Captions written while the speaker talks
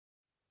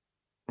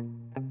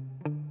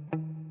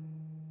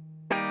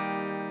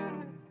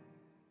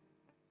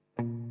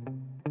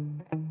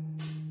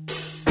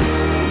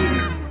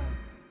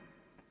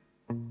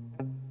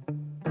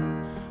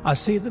I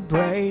see the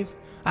brave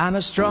and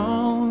the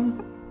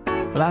strong,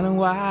 blind and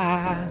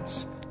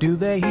wise. Do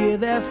they hear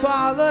their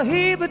father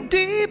heave a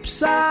deep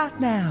sigh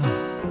now?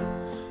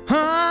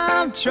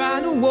 I'm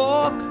trying to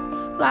walk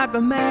like a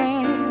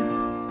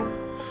man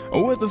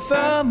with a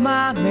firm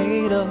mind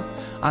made up.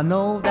 I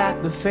know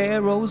that the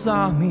Pharaoh's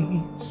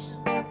armies,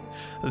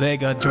 they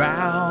got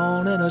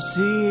drowned in a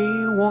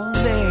sea one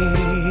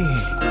day.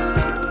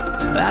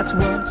 That's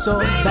what's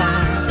all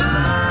about.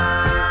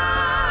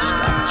 Just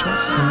gotta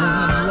trust in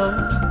the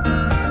Lord.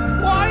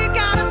 All you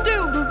gotta do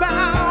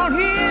around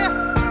here,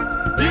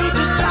 you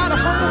just try to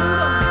hold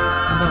on.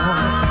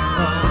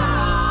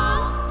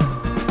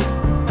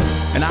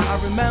 And I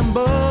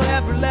remember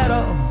every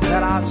letter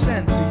that I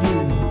sent to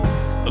you.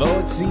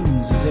 Lord, it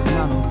seems as if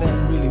none of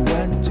them really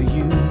went to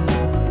you.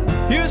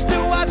 Used to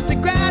watch the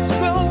grass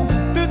grow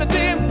through the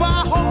dim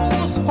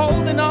potholes,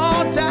 holding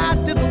on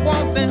tight to the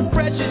one thing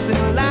precious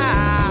in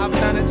life,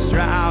 and it's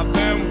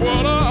driving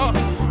water.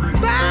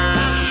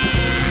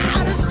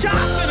 That is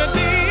dropping a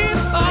deep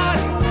heart.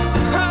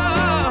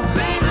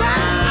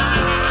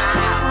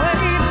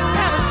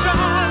 And a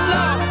strong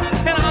love.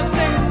 And I'm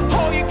saying,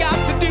 all you got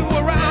to do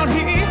around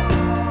here,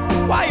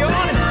 while you're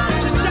on it,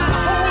 just try to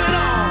hold it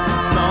on.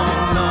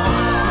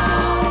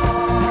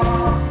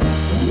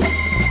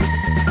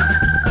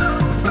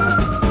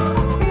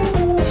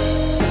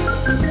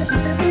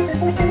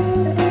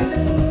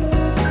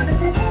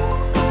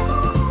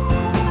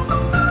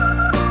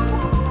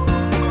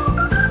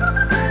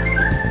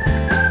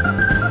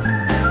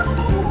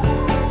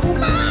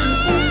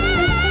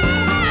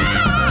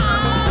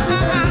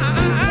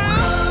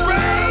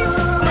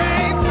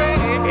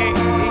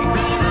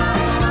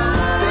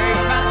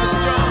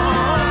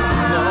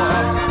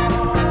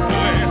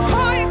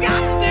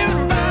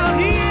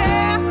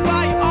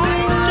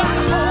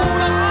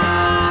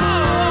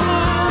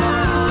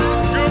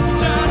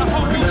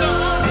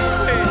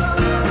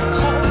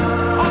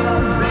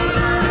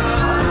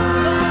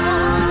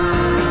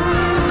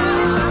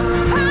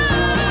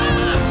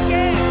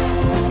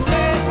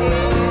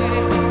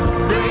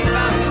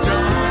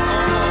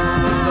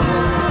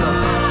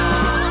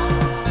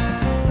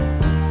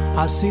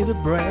 I see the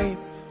brave,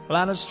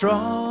 and the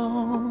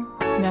strong,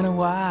 and the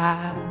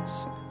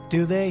wise.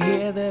 Do they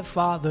hear their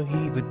father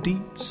heave a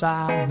deep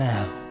sigh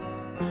now?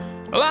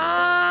 Well,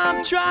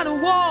 I'm trying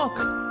to walk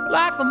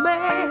like a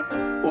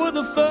man with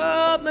the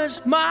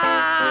firmest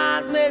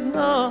mind made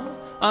up.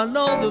 I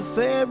know the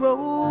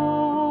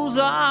Pharaoh's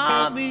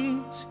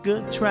armies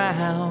could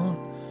drown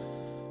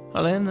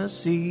in the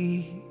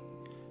sea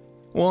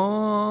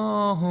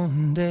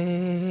one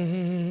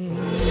day.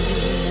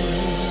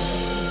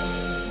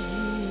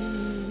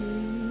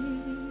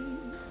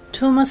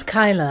 Tuomas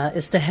Kaila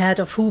is the head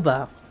of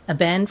Huba, a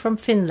band from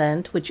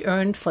Finland which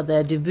earned for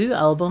their debut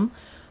album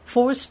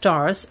 4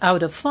 stars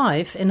out of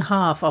 5 in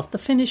half of the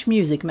Finnish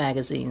music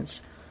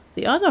magazines.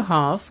 The other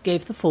half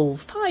gave the full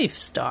 5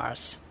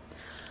 stars.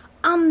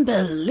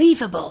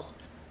 Unbelievable,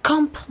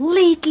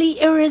 completely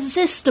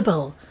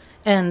irresistible,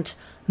 and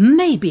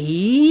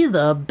maybe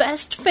the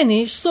best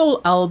Finnish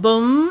soul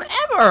album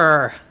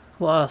ever,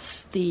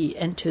 was the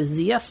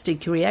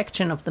enthusiastic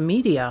reaction of the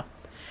media.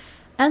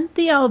 And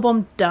the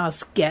album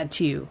does get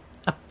you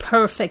a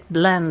perfect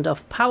blend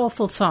of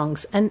powerful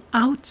songs and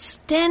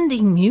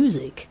outstanding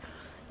music.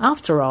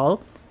 After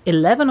all,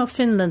 11 of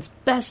Finland's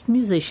best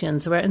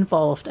musicians were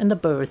involved in the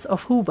birth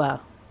of Huba.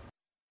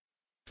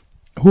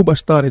 Huba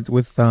started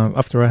with,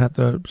 after I had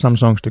some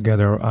songs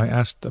together, I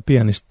asked a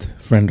pianist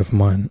friend of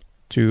mine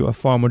to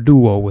form a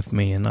duo with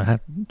me, and I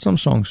had some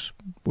songs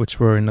which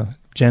were in a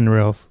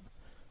genre of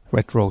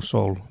retro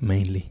soul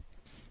mainly.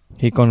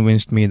 He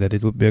convinced me that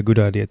it would be a good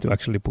idea to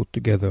actually put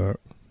together a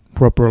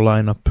proper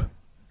lineup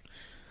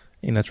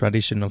in a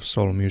tradition of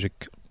soul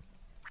music,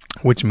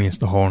 which means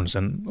the horns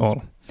and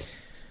all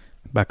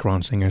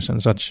background singers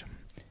and such.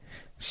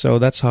 So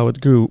that's how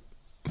it grew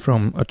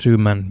from a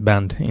 2-man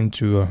band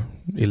into a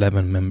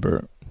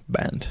 11-member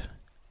band.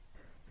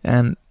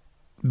 And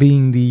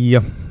being the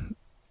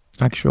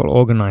actual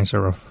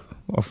organizer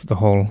of the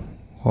whole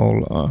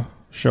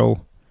show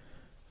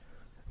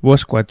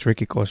was quite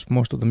tricky, because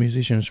most of the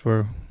musicians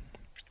were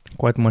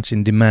quite much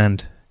in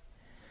demand,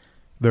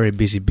 very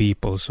busy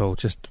people, so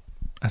just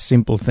a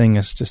simple thing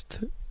as just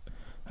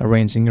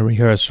arranging a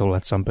rehearsal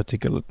at some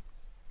particular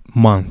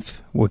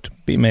month would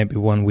be maybe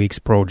 1 week's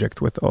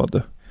project with all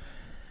the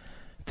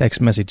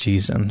text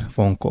messages and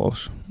phone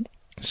calls.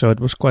 So it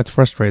was quite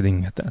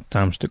frustrating at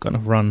times to kind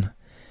of run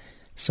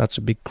such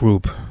a big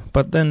group.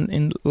 But then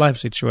in live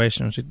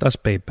situations it does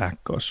pay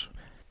back, because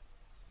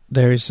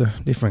there is a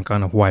different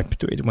kind of vibe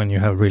to it when you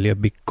have really a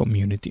big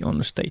community on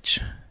the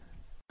stage.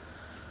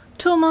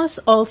 Tuomas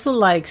also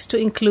likes to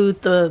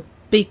include the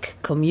big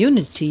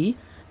community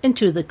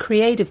into the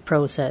creative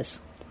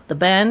process. The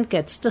band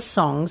gets the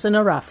songs in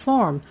a rough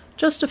form,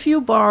 just a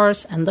few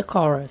bars and the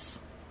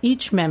chorus.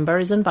 Each member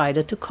is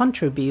invited to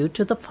contribute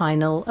to the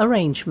final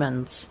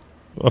arrangements.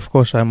 Of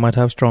course, I might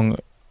have strong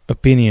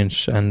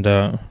opinions, and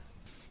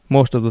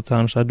most of the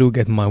times I do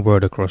get my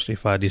word across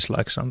if I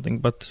dislike something,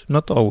 but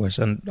not always.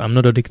 And I'm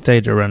not a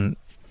dictator, and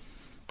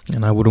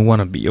And I wouldn't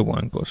want to be a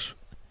one, because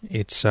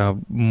it's a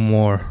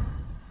more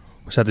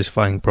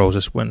satisfying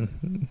process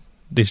when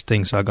these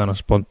things are gonna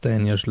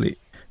spontaneously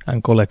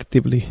and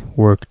collectively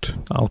worked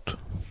out.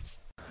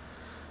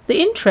 The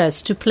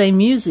interest to play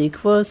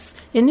music was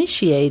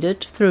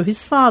initiated through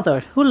his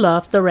father, who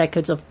loved the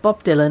records of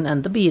Bob Dylan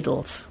and the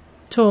Beatles.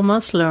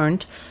 Thomas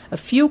learned a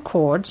few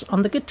chords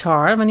on the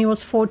guitar when he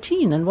was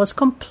 14 and was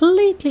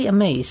completely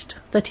amazed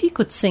that he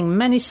could sing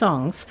many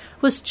songs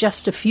with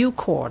just a few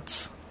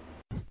chords.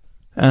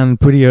 And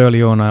pretty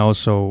early on I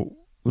also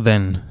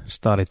then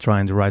started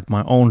trying to write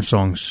my own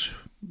songs,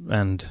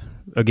 and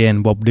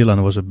again Bob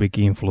Dylan was a big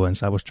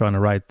influence. I was trying to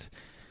write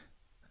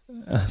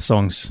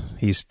songs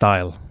his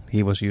style.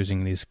 He was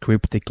using these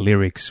cryptic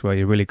lyrics where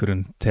you really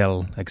couldn't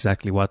tell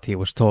exactly what he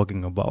was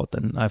talking about,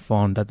 and I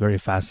found that very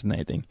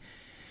fascinating.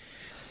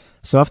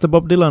 So after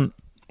Bob Dylan,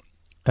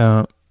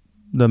 the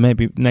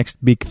maybe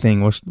next big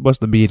thing was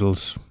the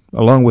Beatles,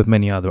 along with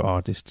many other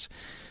artists.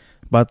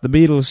 But the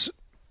Beatles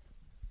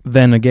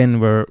then again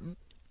were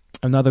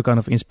another kind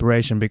of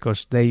inspiration,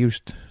 because they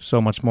used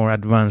so much more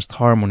advanced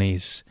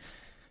harmonies,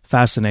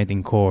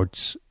 fascinating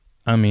chords.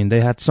 I mean,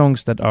 they had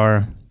songs that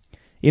are,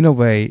 in a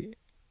way,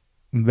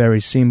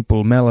 very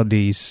simple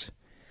melodies,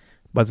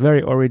 but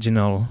very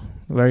original,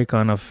 very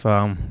kind of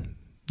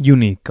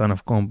unique kind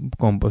of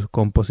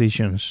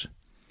compositions.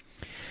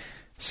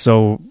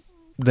 So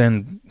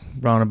then,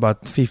 around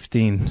about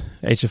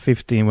age of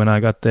 15, when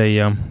I got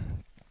a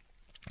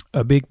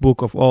big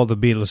book of all the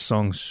Beatles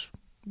songs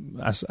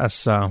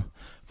as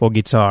for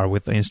guitar,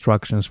 with the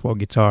instructions for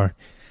guitar,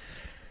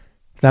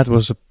 that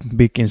was a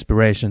big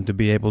inspiration to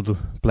be able to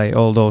play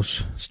all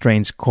those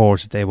strange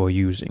chords they were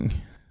using.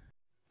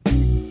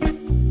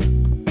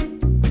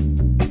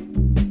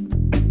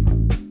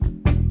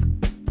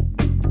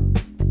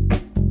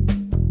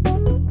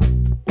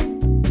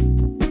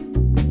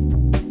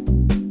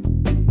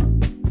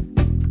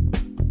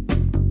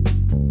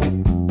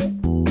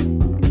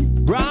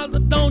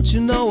 You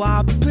know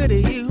I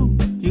pity you.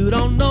 You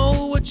don't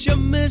know what you're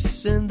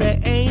missing. There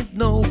ain't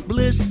no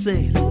bliss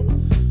in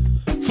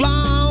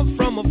flower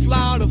from a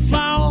flower to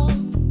flower,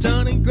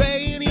 turning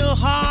gray in your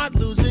heart,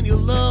 losing your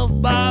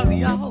love by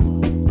the hour.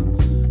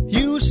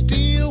 You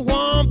steal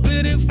one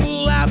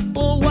pitiful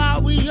apple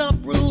while we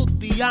uproot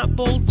the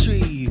apple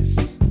trees.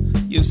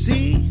 You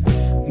see,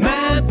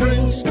 man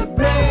brings the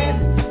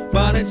bread,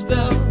 but it's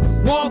the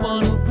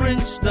woman who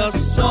brings the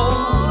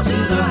soul to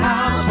the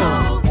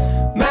household.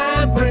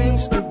 Man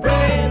brings the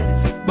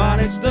bread, but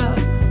it's the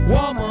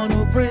woman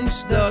who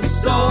brings the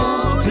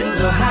soul to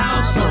the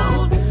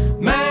household.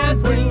 Man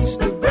brings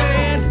the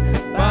bread,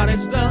 but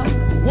it's the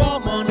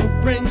woman who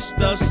brings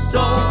the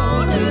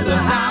soul to the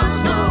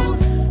household.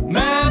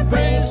 Man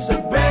brings the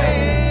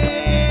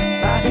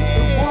bread, but it's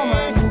the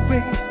woman who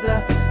brings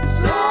the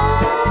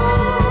soul.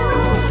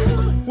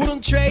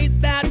 Wouldn't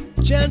trade that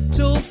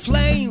gentle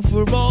flame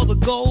for all the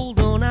gold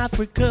on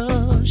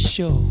Africa's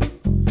shore.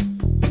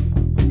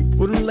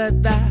 Wouldn't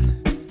let that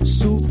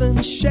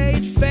soothing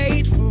shade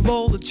fade for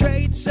all the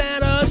trade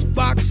centers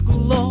box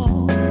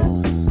galore.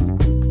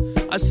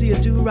 I see a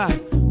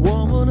do-right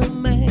woman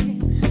and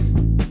man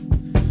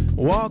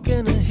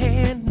walking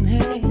hand in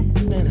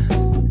hand, and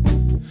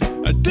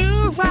a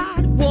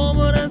do-right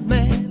woman and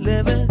man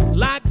living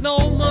like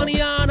no money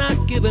are not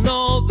giving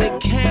all they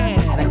can.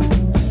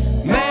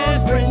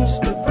 Man brings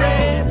the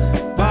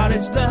bread, but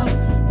it's the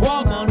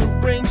woman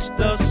who brings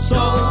the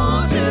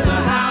soul to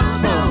the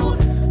household.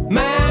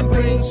 Man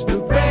brings the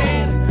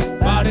bread,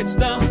 but it's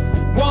the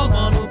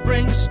woman who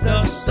brings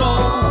the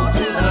soul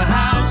to the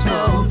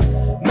household.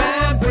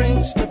 Man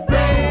brings the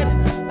bread,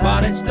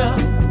 but it's the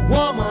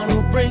woman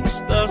who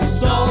brings the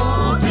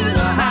soul to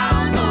the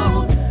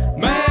household.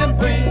 Man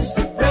brings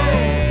the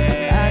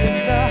bread, and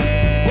it's the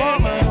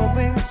woman who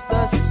brings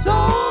the soul.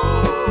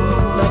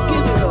 Now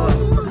give it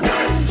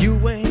up. You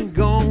ain't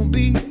gonna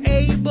be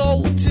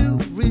able to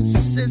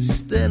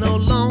resist it no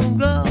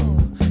longer,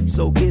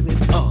 so give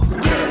it up.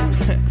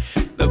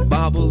 The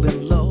bubble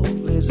in love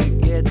is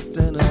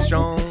getting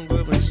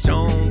stronger and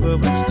stronger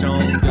and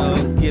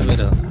stronger. Give it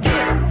up.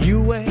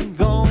 You ain't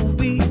gonna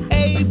be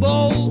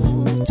able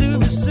to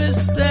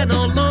resist it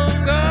no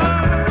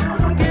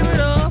longer. Give it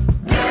up.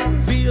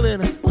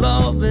 Feeling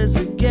love is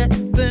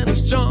getting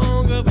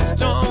stronger and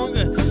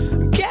stronger,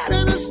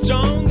 getting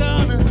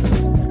stronger.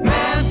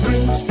 Man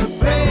brings the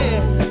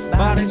bread,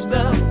 but it's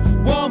the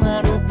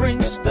woman who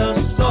brings the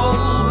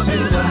soul to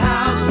the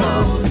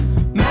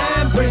household.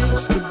 Man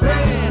brings the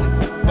bread,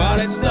 but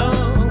it's the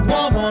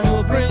woman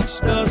who brings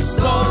the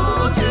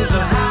soul to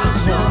the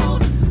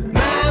household.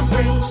 Man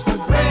brings the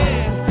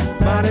bread,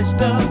 but it's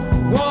the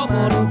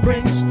woman who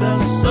brings the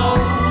soul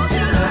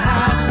to the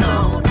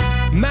household.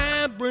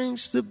 Man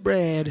brings the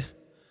bread,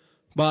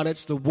 but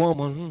it's the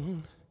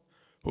woman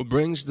who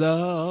brings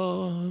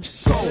the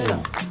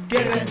soul.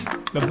 Give it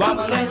the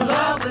bubbling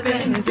love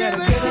within. Is it?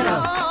 Give it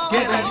up.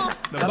 Give it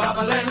the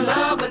bubbling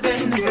love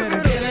within. Is it?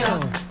 Give it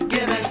up.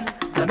 Give it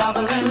the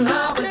bubbling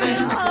love within.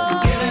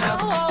 Give it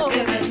up.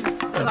 Give it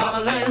the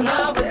bubbling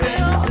love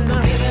within.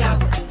 Give it up.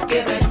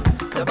 Give it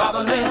the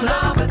bubbling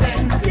love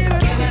within.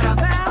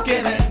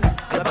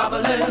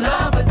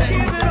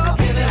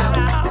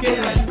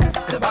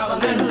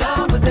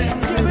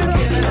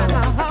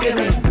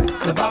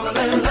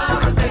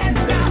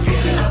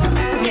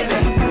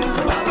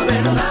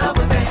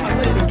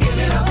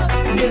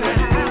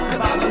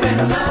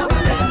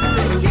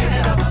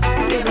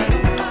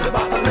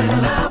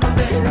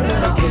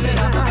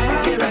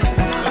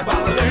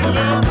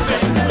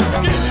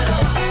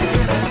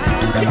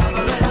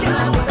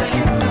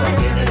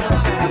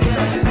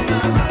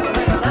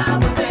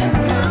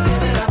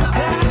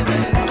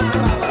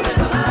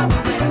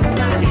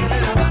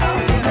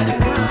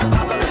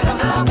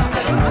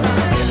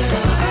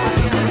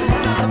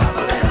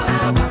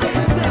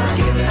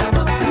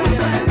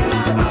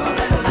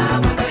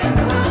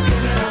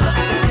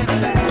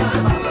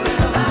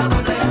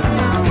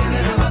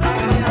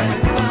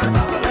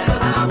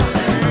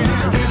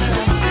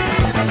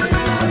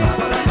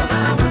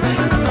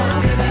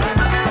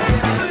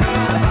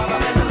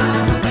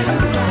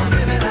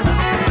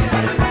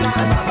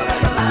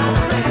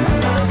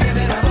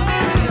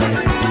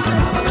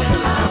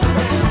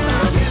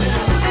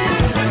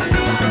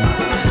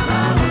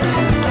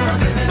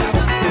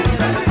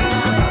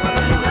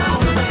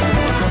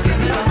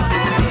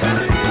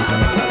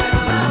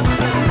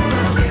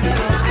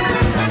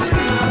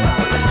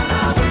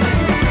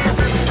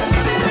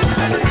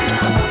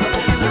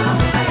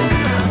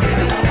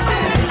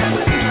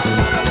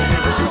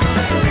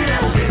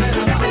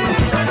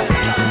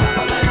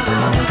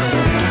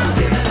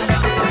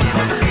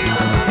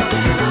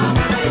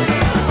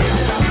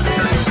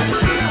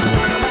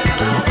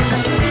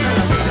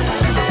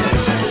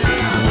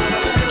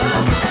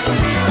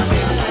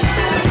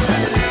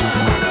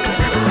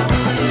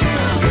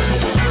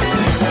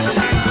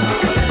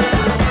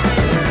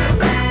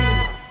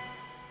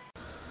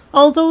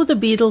 Although the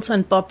Beatles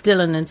and Bob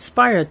Dylan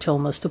inspired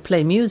Thomas to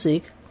play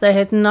music, they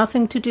had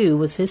nothing to do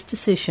with his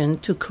decision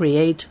to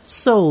create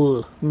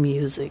soul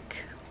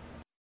music.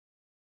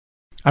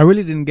 I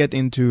really didn't get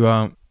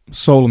into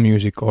soul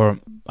music, or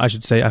I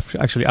should say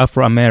actually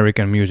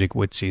Afro-American music,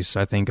 which is,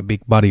 I think, a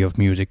big body of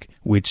music,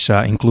 which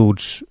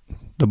includes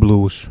the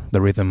blues,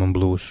 the rhythm and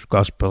blues,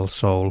 gospel,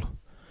 soul,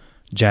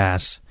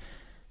 jazz.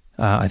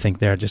 I think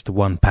they're just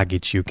one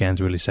package. You can't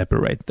really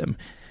separate them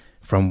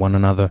from one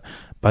another.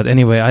 But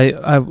anyway,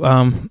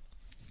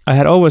 I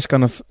had always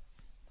kind of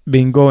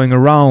been going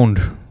around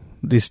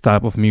this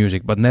type of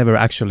music, but never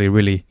actually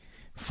really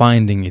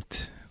finding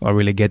it or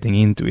really getting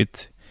into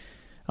it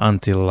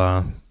until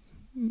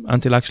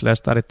actually I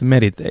started to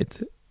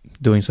meditate,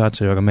 doing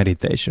Satya Yoga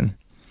meditation.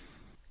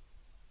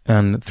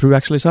 And through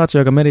actually Satya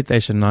Yoga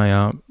meditation,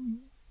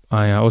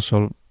 I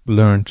also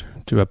learned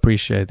to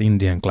appreciate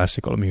Indian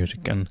classical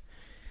music. And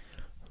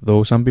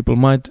though some people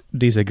might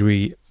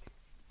disagree,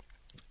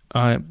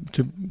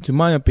 to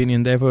my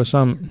opinion, there were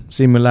some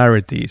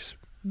similarities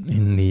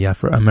in the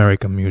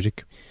Afro-American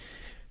music.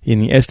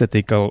 In the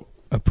aesthetical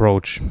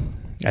approach,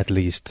 at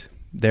least,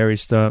 there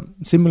is a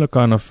similar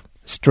kind of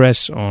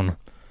stress on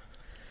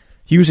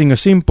using a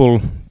simple,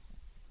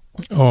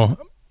 or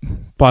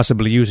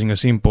possibly using a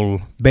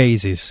simple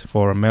basis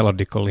for a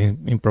melodical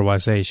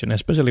improvisation,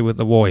 especially with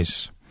the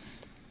voice.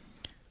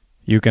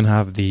 You can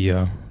have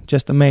the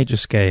just a major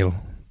scale,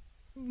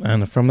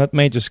 and from that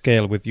major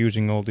scale, with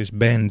using all these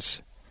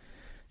bends,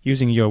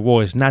 using your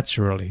voice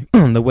naturally,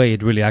 the way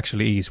it really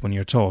actually is when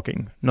you're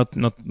talking,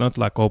 not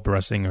like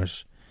opera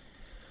singers,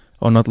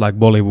 or not like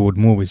Bollywood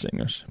movie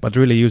singers, but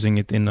really using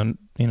it in a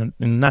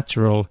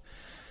natural,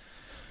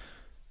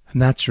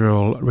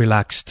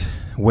 relaxed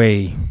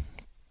way.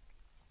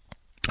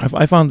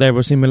 I found there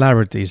were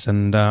similarities,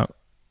 and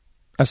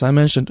as I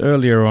mentioned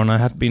earlier on, I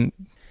had been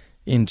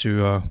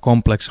into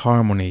complex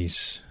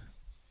harmonies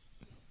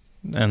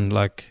and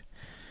like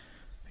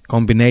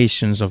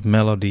combinations of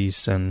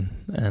melodies and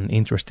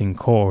interesting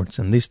chords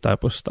and this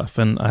type of stuff.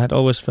 And I had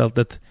always felt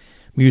that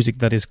music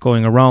that is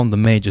going around the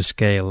major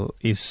scale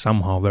is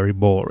somehow very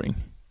boring.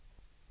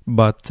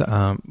 But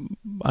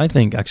I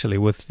think actually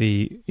with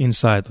the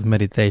insight of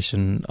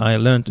meditation, I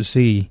learned to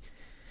see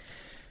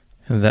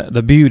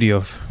the beauty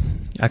of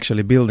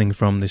actually building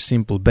from this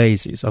simple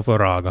basis of a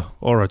raga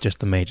or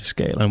just a major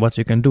scale, and what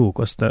you can do,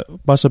 because the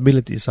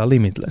possibilities are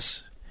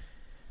limitless.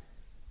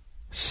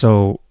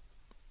 So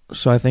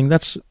I think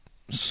that's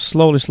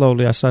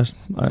slowly as I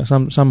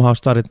somehow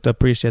started to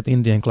appreciate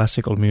Indian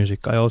classical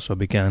music, I also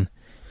began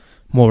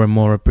more and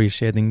more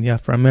appreciating the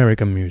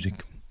Afro-American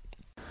music.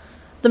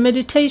 The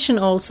meditation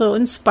also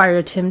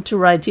inspired him to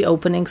write the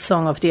opening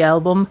song of the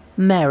album,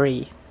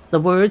 Mary. The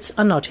words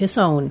are not his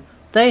own.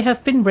 They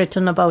have been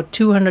written about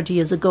 200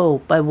 years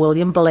ago by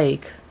William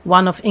Blake,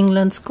 one of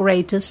England's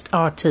greatest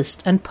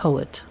artists and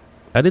poet.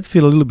 I did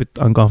feel a little bit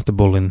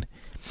uncomfortable in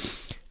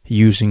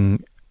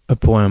using a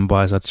poem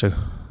by such a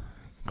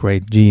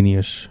great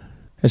genius,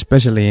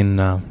 especially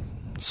in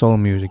soul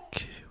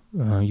music.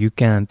 You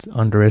can't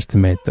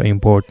underestimate the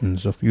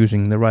importance of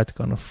using the right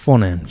kind of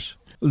phonemes.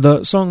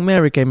 The song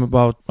Mary came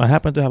about, I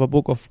happened to have a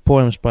book of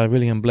poems by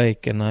William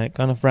Blake, and I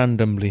kind of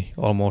randomly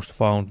almost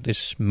found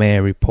this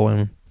Mary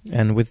poem.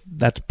 And with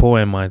that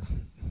poem I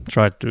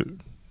tried to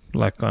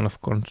like kind of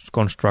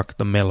construct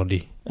the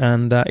melody.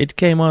 And it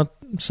came out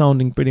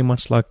sounding pretty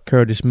much like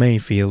Curtis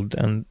Mayfield,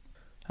 and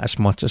as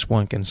much as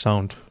one can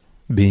sound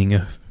being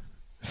a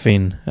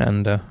Finn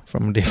and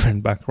from a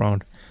different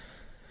background.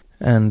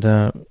 And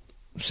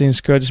since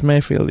Curtis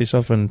Mayfield is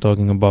often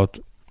talking about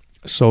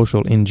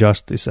social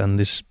injustice, and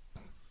this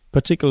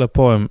particular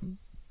poem,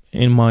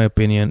 in my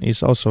opinion,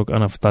 is also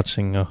kind of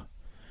touching a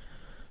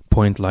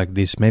point like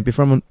this, maybe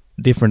from a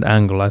different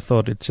angle. I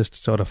thought it just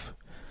sort of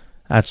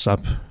adds up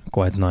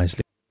quite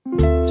nicely.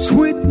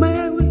 Sweet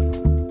Mary,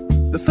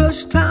 the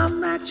first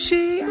time that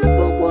she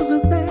ever was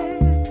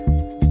there,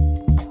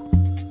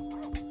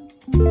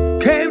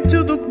 came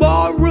to the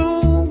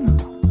ballroom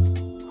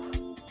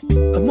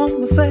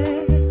among the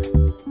fair.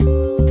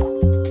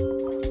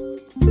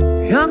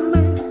 Young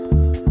men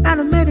and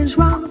a maiden's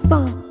round the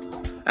phone,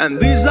 and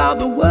these are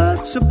the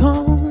words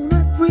upon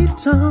every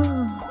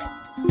tongue.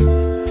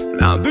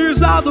 Now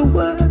these are the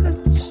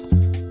words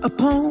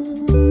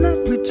upon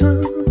every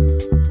tongue.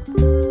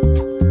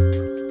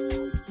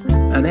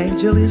 An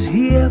angel is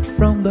here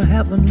from the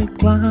heavenly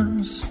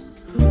climes.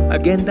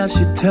 Again does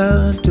she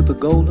turn to the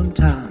golden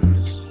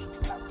times.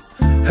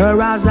 Her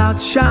eyes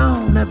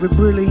outshine every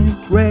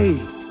brilliant ray.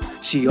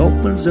 She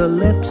opens her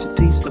lips, it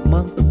is the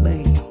month of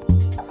May.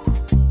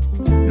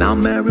 Now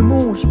Mary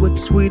moves with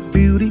sweet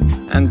beauty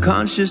and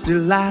conscious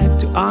delight,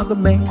 to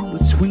augment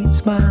with sweet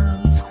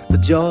smiles the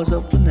joys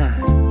of the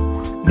night.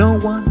 No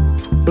one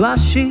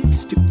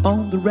blushes to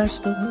own the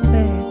rest of the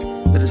fair,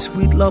 that the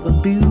sweet love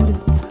and beauty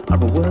are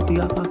worthy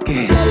of our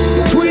care.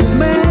 Sweet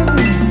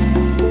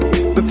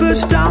Mary, the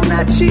first time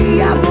that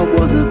she ever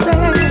was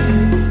there,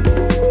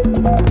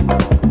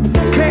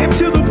 came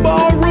to the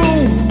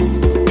ballroom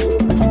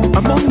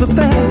among the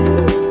fair.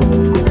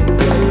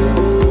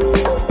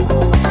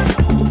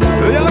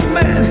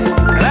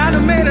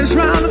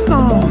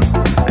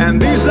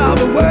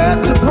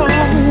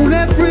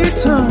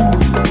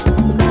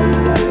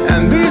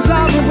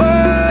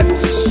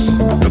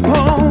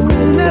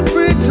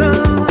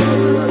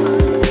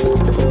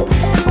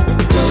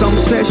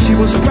 says she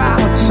was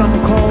proud, some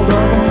called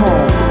her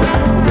home.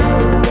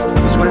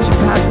 Cause when she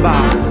passed by,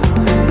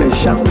 they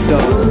shut the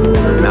door.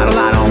 Not a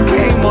light on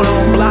came on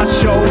blood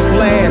show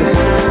fled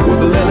with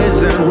the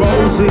lilies and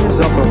roses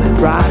of the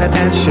bride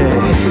and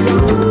shed.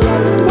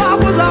 Why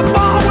was I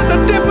born with a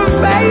different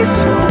face?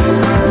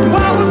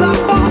 Why was I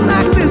born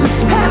like this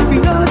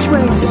happiness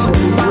race?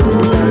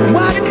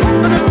 Why did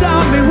heaven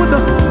adopt me with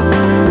the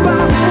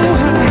Bible?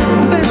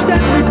 They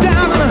stacked me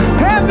down on the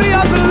heavy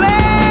of the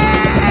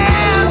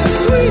land.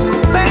 Sweet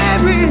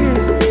Mary,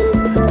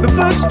 the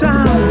first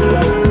time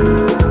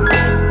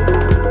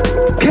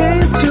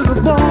came to the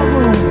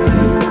ballroom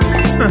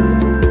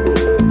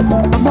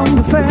among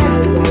the fair.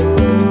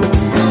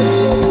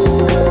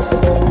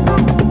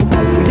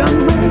 The young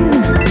men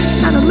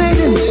and the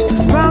maidens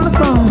round the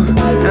phone,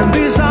 and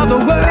these are the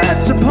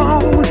words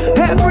upon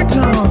every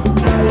tongue.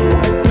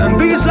 And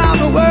these are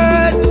the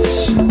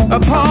words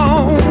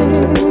upon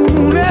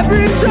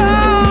every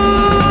tongue.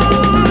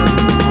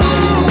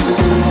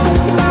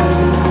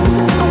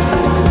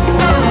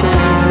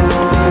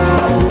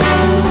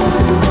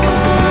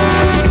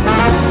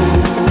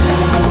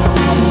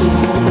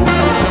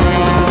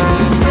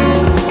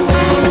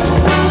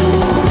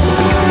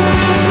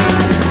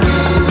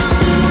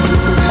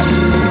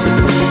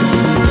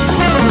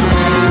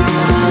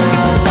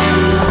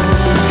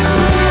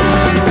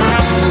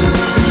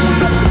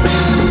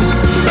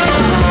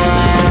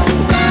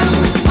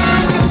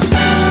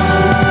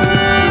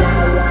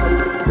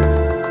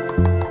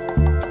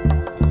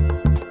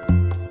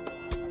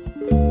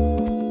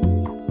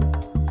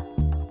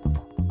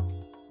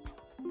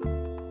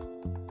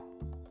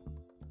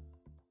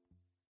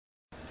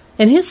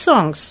 In his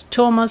songs,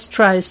 Thomas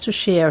tries to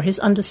share his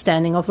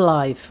understanding of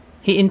life.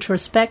 He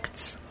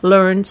introspects,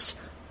 learns,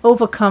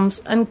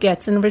 overcomes, and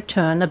gets in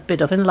return a bit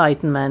of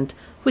enlightenment,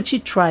 which he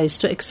tries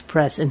to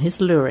express in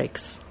his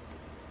lyrics.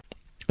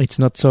 It's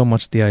not so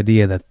much the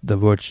idea that the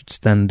words should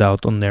stand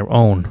out on their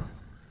own,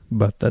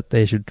 but that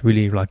they should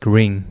really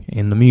ring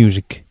in the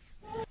music.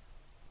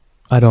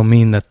 I don't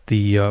mean that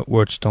the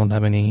words don't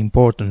have any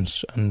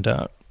importance, and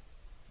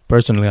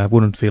personally I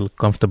wouldn't feel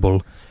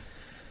comfortable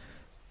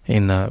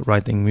in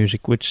writing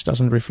music which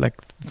doesn't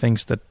reflect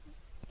things that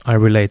I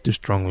relate to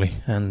strongly.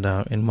 And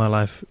in my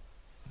life,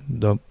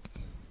 the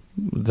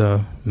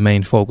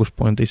main focus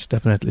point is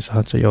definitely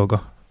Sahaja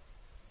Yoga.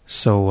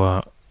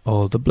 So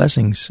all the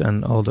blessings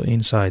and all the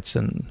insights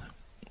and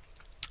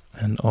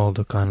all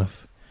the kind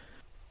of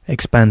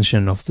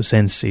expansion of the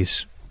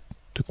senses,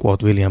 to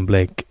quote William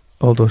Blake,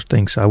 all those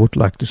things I would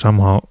like to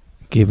somehow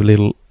give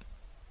little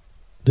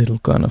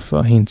kind of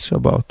hints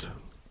about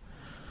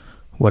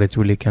what it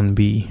really can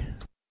be.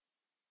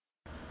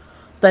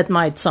 That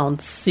might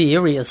sound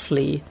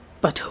seriously,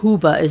 but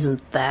Huba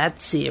isn't that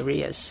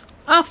serious.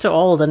 After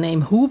all, the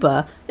name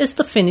Huba is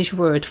the Finnish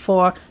word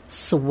for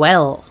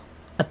swell.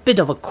 A bit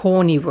of a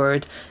corny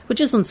word, which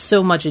isn't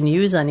so much in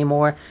use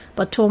anymore,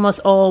 but Thomas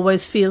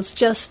always feels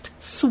just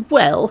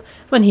swell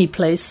when he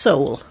plays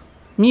soul.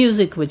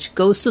 Music which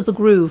goes to the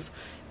groove,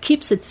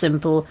 keeps it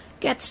simple,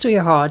 gets to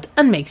your heart,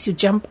 and makes you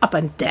jump up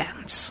and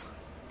dance.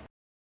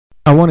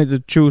 I wanted to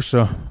choose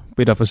a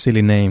bit of a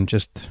silly name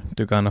just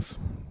to kind of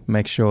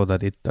make sure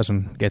that it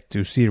doesn't get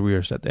too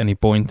serious at any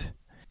point.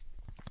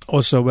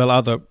 Also,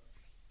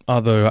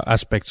 other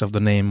aspects of the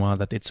name are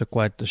that it's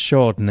quite a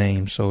short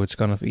name, so it's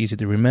kind of easy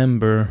to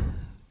remember.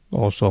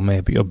 Also,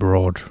 maybe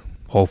abroad,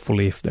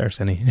 hopefully, if there's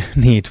any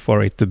need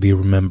for it to be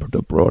remembered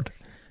abroad.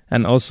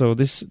 And also,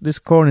 this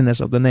corniness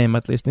of the name,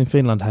 at least in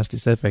Finland, has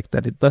this effect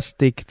that it does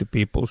stick to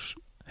people's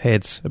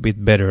heads a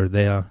bit better.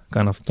 They are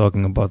kind of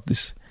talking about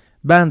this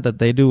band that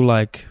they do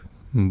like,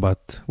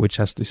 but which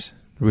has this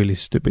really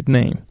stupid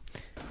name.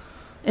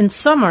 In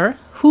summer,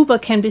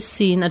 Huba can be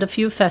seen at a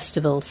few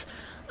festivals.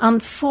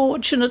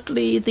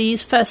 Unfortunately,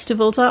 these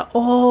festivals are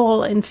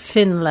all in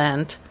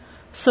Finland.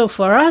 So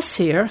for us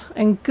here,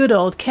 in good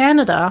old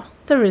Canada,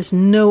 there is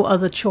no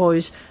other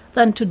choice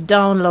than to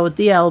download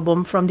the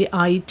album from the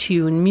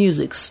iTunes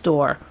Music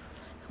Store.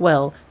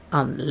 Well,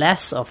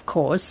 unless, of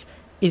course,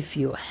 if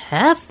you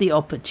have the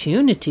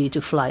opportunity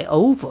to fly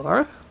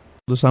over.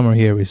 The summer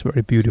here is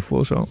very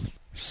beautiful,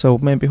 so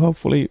maybe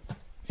hopefully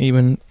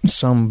even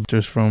some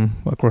just from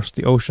across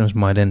the oceans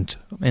might end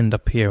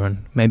up here,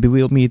 and maybe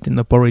we'll meet in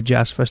the Pori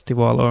Jazz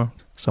Festival or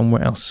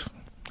somewhere else.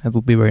 That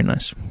would be very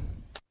nice.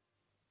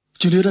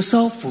 You need a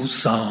soulful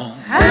song.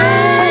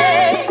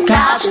 Hey,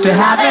 got to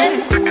have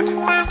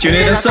it. You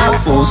need a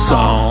soulful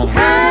song.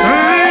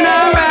 Hey,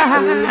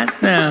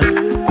 alright now.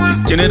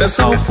 You need a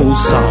soulful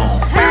song.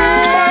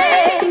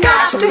 Hey,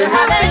 got to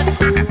have it.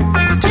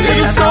 You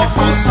need a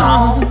soulful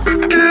song.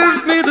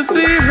 Give me the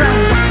beat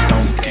right.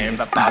 Don't care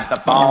about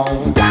the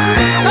bone.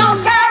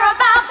 Don't care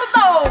about the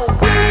bone.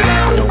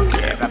 Don't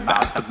care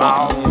about the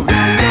bone.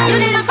 You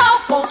need a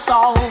soulful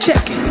song.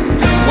 Check it.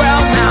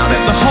 Well, now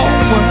that the whole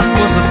world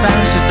was a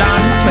fancy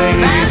dining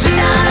place,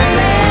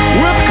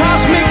 with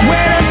cosmic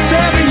waiters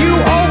serving you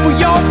over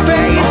your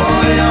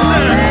face,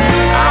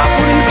 I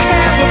wouldn't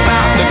care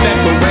about the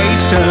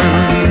decoration.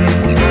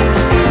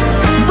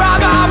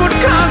 Rather, I would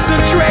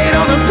concentrate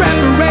on the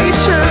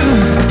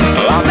preparation.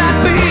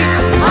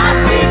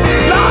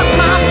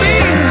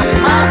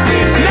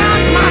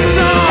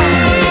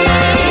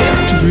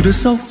 a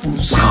soulful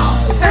song.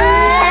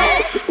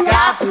 Hey,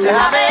 got to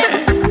have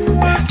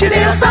it. You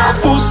need a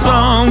soulful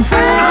song.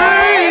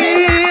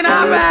 Ain't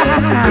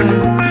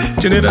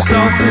alright. You need a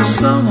soulful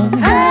song.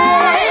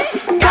 Hey,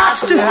 Got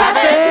to have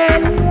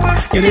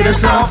it. You need a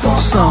soulful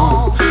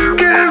song.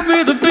 Give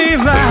me the beat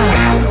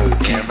right. Don't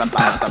care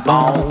about the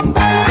bone.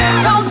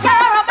 don't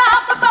care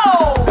about the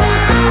bow.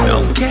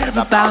 Don't care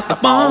about the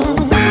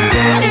bone.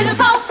 You need a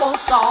soulful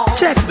song.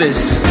 Check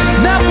this.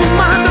 Never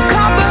mind the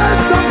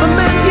covers of the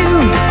menu.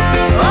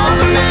 On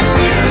the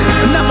menu,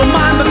 Never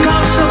mind the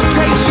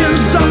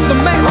consultations of the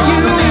menu.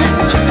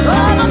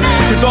 on the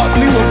menu. You thought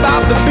knew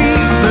about the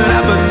beat that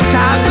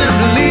advertising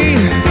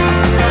believe.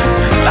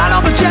 I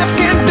know the chef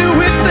can't do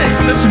his thing.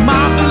 That's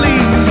my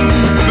belief.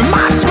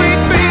 My sweet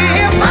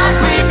beef, My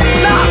sweet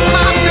bee, not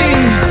my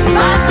beef.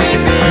 my sweet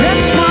bee.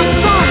 That's my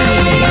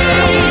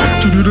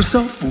song. To do the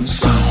soulful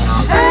song.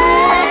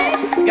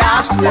 Hey,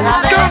 got to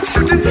have it. Got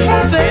to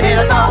have You need it.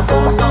 a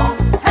soulful song.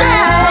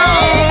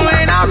 Oh,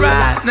 ain't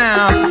alright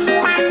now.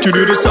 To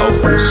do the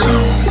soulful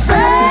song.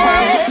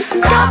 Hey,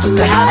 Got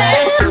to have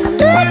it.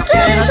 Do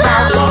the a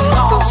soulful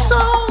soulful song.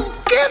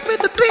 song. Give me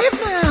the beef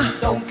now.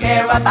 don't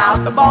care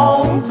about the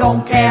bone.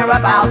 Don't care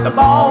about the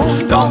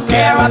bone. Don't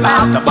care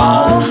about the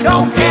bone.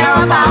 Don't care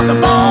about the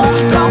bone.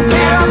 Don't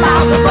care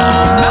about the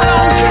bone. Not